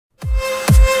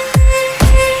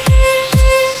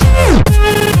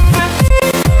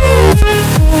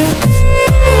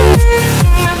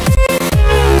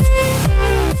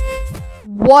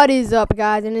What is up,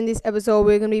 guys? And in this episode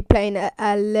we're gonna be playing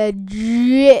a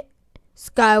legit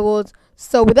Skywars,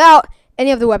 so without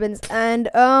any of the weapons, and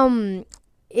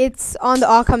it's on the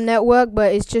Arkham network,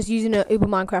 but it's just using a Uber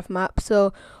Minecraft map.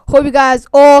 So hope you guys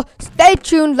all stay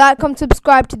tuned, like, comment,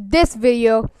 subscribe to this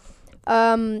video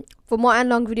for more and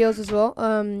long videos as well.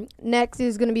 Next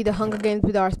is gonna be the Hunger Games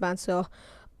with Arspan, so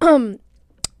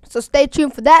so stay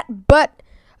tuned for that. But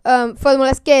furthermore,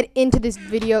 let's get into this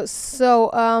video. So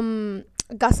I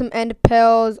got some ender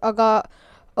pearls, I got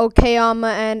okay armor,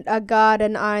 and I got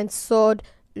an iron sword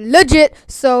legit.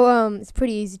 So it's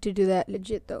pretty easy to do that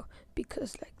legit though,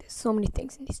 because like there's so many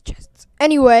things in these chests.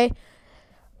 Anyway,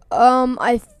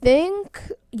 I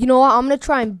think, you know what, I'm gonna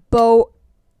try and bow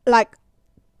like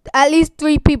at least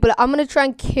 3 people. I'm gonna try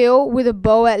and kill with a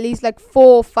bow at least like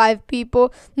 4 or 5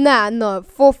 people. No,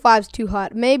 4 or 5 is too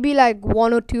hard. Maybe like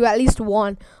 1 or 2, at least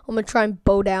 1 I'm gonna try and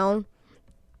bow down,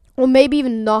 or maybe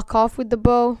even knock off with the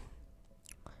bow.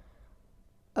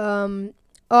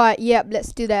 Alright, yep,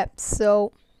 let's do that.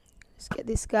 So let's get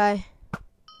this guy.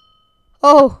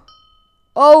 Oh,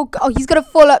 he's gonna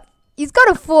fall up. He's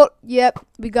gonna fall. Yep,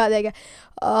 we got that guy.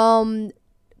 Come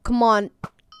on,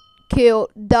 kill,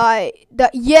 die.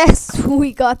 Yes,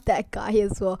 we got that guy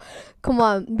as well. Come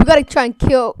on, we gotta try and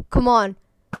kill. Come on.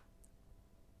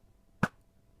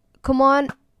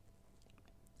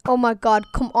 Oh my god,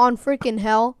 come on, freaking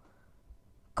hell.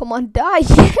 Come on, die.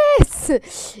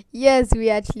 Yes, we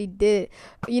actually did.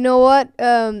 You know what?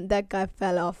 That guy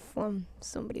fell off from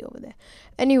somebody over there.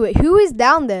 Anyway, who is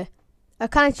down there? I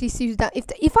can't actually see who's down.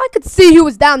 If I could see who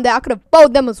was down there, I could have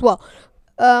bowed them as well.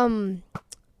 I'm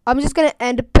just gonna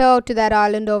end a pearl to that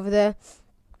island over there,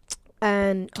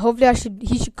 and hopefully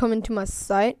he should come into my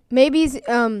sight. Maybe he's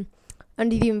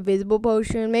under the invisible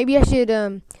potion. Maybe I should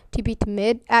TP to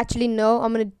mid. Actually, no,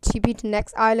 I'm gonna TP to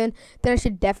next island. Then I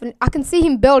should definitely, I can see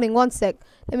him building. 1 sec,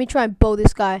 let me try and bow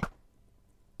this guy.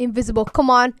 Invisible, come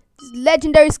on,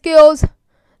 legendary skills,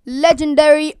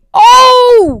 legendary.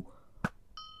 Oh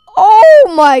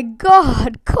my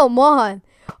god, come on.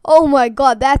 Oh my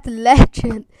god, that's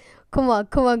legend. Come on,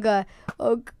 guy.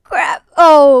 Oh crap.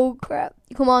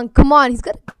 Come on, he's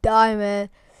gonna die, man.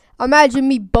 Imagine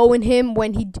me bowing him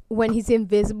when he's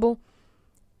invisible.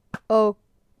 Oh,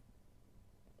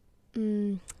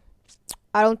 I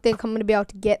don't think I'm gonna be able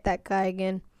to get that guy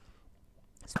again,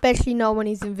 especially not when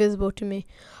he's invisible to me.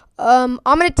 I'm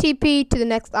gonna TP to the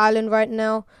next island right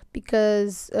now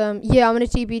because yeah, I'm gonna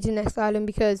TP to the next island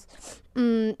because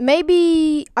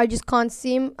maybe I just can't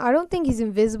see him. I don't think he's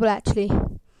invisible actually.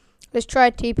 Let's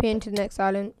try TP into the next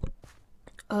island.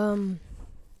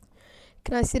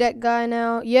 Can I see that guy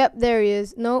now? Yep, there he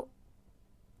is. No,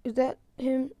 is that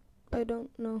him? I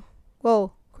don't know.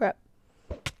 Whoa, crap.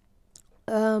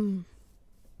 I'm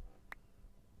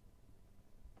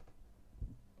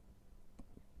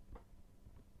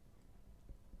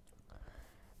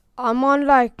on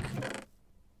like,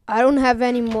 I don't have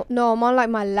any more. No, I'm on like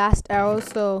my last arrow.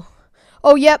 So,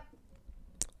 oh yep,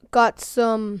 got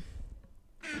some.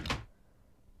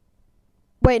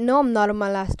 Wait, no, I'm not on my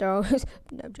last arrow.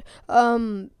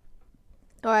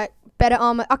 Alright, better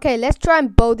armor. Okay, let's try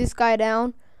and bow this guy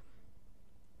down.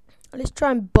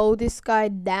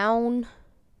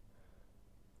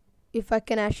 If I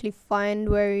can actually find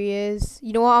where he is.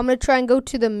 You know what, I'm gonna try and go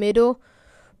to the middle.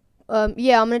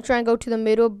 Yeah, I'm gonna try and go to the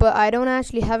middle, but I don't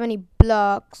actually have any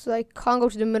blocks, so I can't go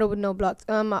to the middle with no blocks.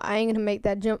 I ain't gonna make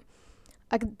that jump.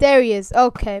 There he is.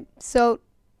 Okay, so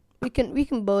we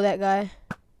can bow that guy.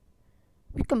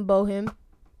 We can bow him.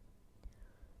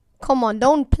 Come on,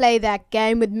 don't play that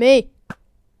game with me.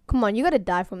 Come on, you gotta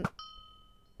die from.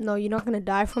 No, you're not gonna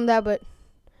die from that, but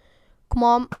come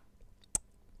on.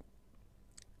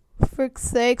 Frick's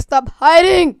sake, stop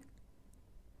hiding.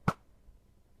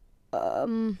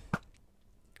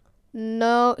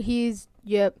 No, he's,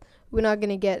 yep, we're not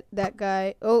gonna get that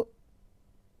guy. Oh,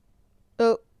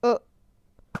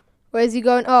 where's he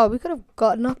going? Oh, we could have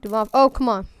knocked him off. Oh, come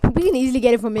on, we can easily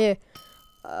get it from here.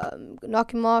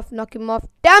 Knock him off.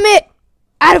 Damn it!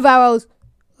 Out of arrows.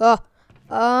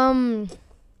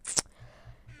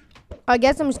 I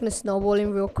guess I'm just gonna snowball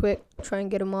him real quick. Try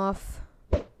and get him off.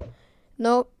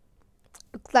 Nope.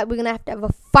 Looks like we're gonna have to have a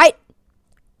fight.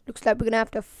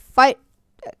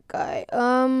 That guy.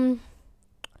 I'm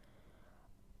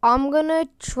gonna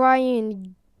try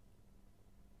and.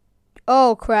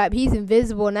 Oh crap! He's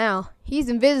invisible now.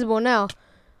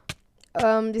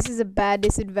 This is a bad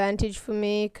disadvantage for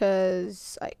me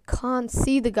because I can't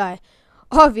see the guy,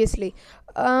 obviously.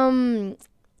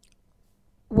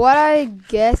 What I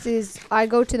guess is I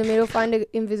go to the middle, find an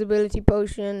invisibility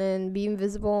potion and be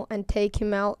invisible and take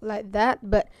him out like that.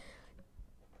 But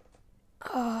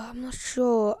I'm not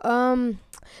sure.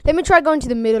 Let me try going to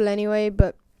the middle anyway.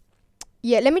 But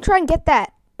yeah, let me try and get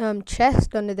that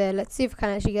chest under there. Let's see if I can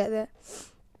actually get there.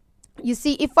 You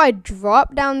see, if I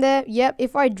drop down there, yep,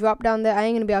 if I drop down there, I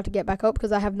ain't gonna be able to get back up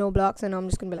because I have no blocks, and I'm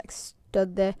just gonna be like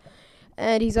stood there.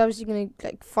 And he's obviously gonna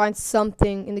like find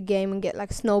something in the game and get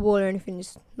like snowball or anything,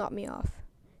 just knock me off.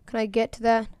 Can I get to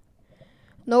that?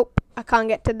 Nope, I can't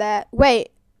get to that. Wait,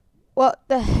 what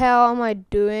the hell am I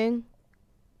doing?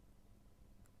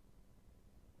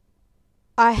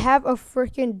 I have a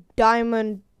freaking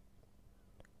diamond.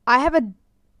 I have a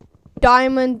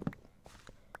diamond.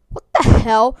 What the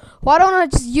hell? Why don't I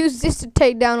just use this to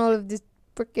take down all of this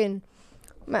freaking...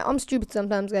 Man, I'm stupid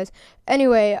sometimes, guys.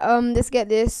 Anyway, let's get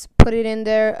this. Put it in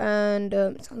there, and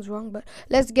it sounds wrong, but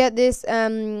let's get this.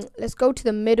 Let's go to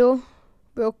the middle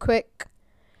real quick.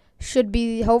 Should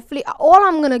be, hopefully, all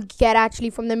I'm gonna get actually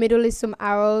from the middle is some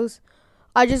arrows.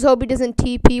 I just hope he doesn't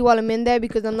TP while I'm in there,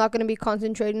 because I'm not gonna be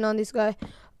concentrating on this guy.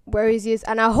 Where is he?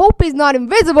 And I hope he's not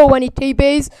invisible when he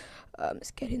TPs.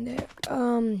 Let's get in there.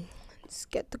 Let's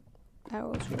get the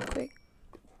arrows real quick.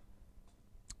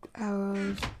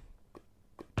 Arrows.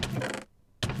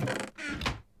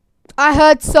 I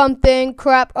heard something.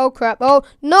 Crap. Oh, crap. Oh,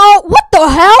 no. What the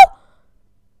hell?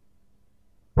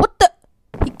 What the?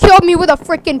 He killed me with a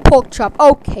freaking pork chop.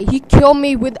 Okay, he killed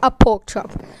me with a pork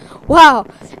chop. Wow.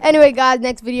 Anyway, guys,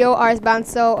 next video, RS Bound,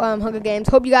 so Hunger Games.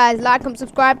 Hope you guys like, comment,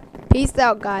 subscribe. Peace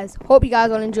out, guys. Hope you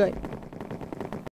guys all enjoyed.